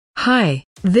Hi,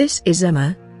 this is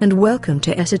Emma, and welcome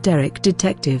to Esoteric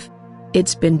Detective.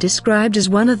 It's been described as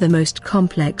one of the most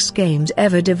complex games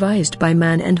ever devised by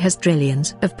man and has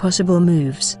trillions of possible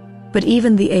moves. But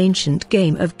even the ancient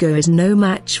game of Go is no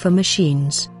match for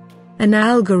machines. An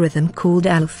algorithm called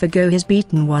AlphaGo has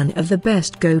beaten one of the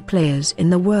best Go players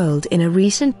in the world in a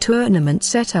recent tournament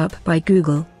set up by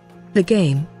Google. The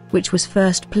game, which was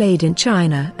first played in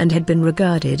China and had been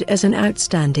regarded as an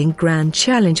outstanding grand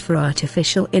challenge for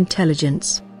artificial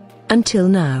intelligence. Until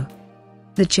now.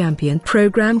 The champion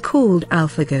program called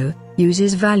AlphaGo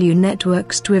uses value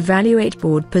networks to evaluate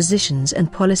board positions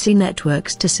and policy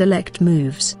networks to select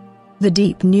moves. The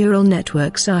deep neural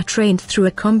networks are trained through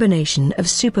a combination of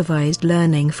supervised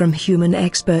learning from human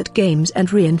expert games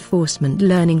and reinforcement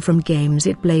learning from games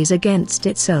it plays against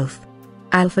itself.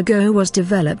 AlphaGo was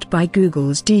developed by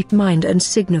Google's DeepMind and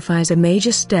signifies a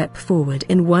major step forward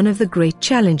in one of the great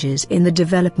challenges in the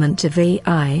development of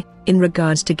AI, in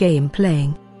regards to game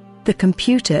playing. The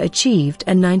computer achieved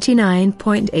a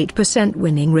 99.8%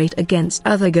 winning rate against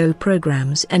other Go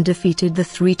programs and defeated the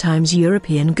 3-time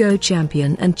European Go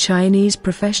champion and Chinese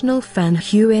professional Fan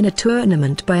Hu in a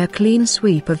tournament by a clean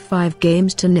sweep of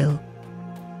 5-0.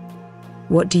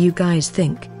 What do you guys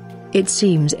think? It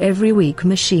seems every week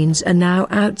machines are now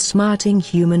outsmarting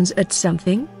humans at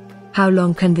something? How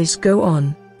long can this go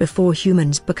on, before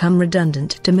humans become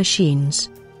redundant to machines?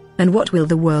 And what will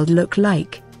the world look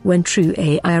like when true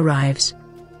AI arrives?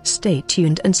 Stay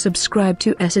tuned and subscribe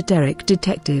to Esoteric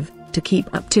Detective to keep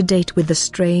up to date with the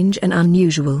strange and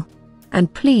unusual.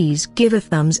 And please give a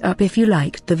thumbs up if you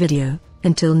liked the video.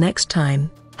 Until next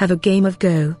time, have a game of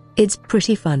Go, it's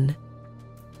pretty fun.